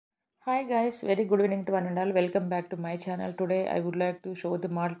Hi guys, very good evening to one and all. Welcome back to my channel. Today I would like to show the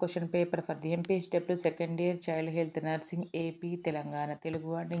model question paper for the MPhw second year Child Health Nursing AP Telangana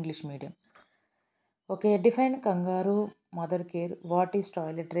Telugu and English medium. Okay, define kangaroo mother care. What is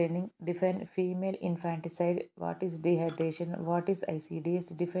toilet training? Define female infanticide. What is dehydration? What is ICDs?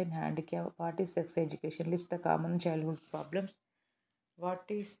 Define handicap. What is sex education? List the common childhood problems. What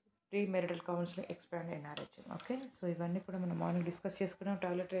is pre marital counselling expand NRHM. Okay, so ఇవన్నీ కూడా మనం morning discuss చేసుకున్నాం.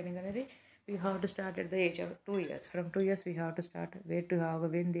 Toilet training అనేది we have to start at the age of 2 years. From 2 years we have to start wear to have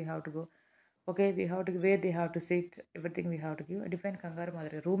when they have to go. Okay, we have to where they have to SIT, everything we have to give. Define కంగారు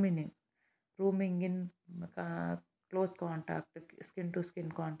mother. Rooming in close contact, skin to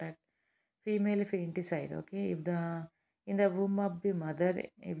skin contact, female infanticide. Okay, if the in the womb of the mother,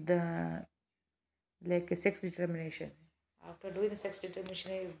 if the like a sex determination, after doing the sex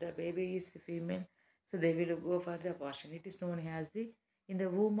determination, if the baby is female, so they will go for the abortion. It is known as the in the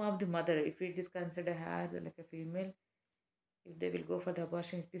womb of the mother. If it is considered as like a female, if they will go for the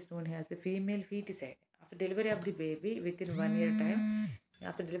abortion, it is known as the female feticide. After delivery of the baby, within 1 year time,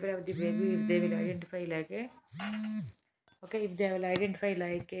 after delivery of the baby, if they will identify like a, okay, if they will identify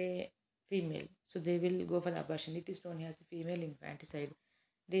like a female, so they will go for the abortion. It is known as female infanticide.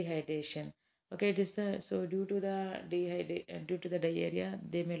 Dehydration. Okay, it is the, so due to the due to the diarrhea,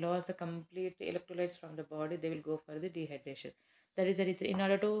 they may lose a complete electrolytes from the body. They will go for the dehydration. That is the reason. In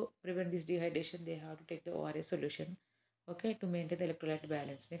order to prevent this dehydration, they have to take the ORS solution. Okay, to maintain the electrolyte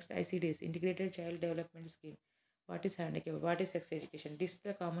balance. Next, ICDs, Integrated Child Development Scheme. What is handicap? What is sex education? This is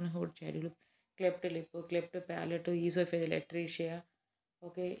the common hood childhood. Cleft lip, cleft palate, esophageal atresia.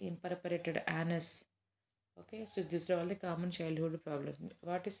 Okay, imperforated anus. Okay, so these are all the common childhood problems.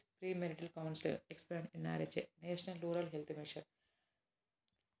 What is premarital counselor? Expand in NRHA, National Rural Health Measure.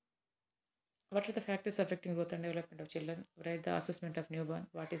 What are the factors affecting growth and development of children? Write the assessment of newborn.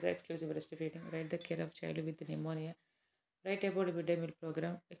 What is the exclusive breastfeeding? Write the care of child with pneumonia. Write about the midday meal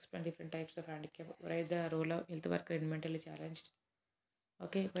program. Explain different types of handicap. Write the role of health worker in mentally challenged.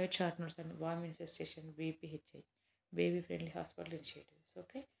 Okay, white short notes and worm infestation, BPHI, baby friendly hospital initiatives.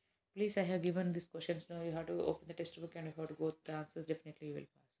 Okay, please, I have given these questions. Now you have to open the textbook and you have to go the answers. Definitely, you will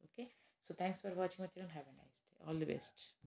pass. Okay, so thanks for watching my channel. Have a nice day. All the best.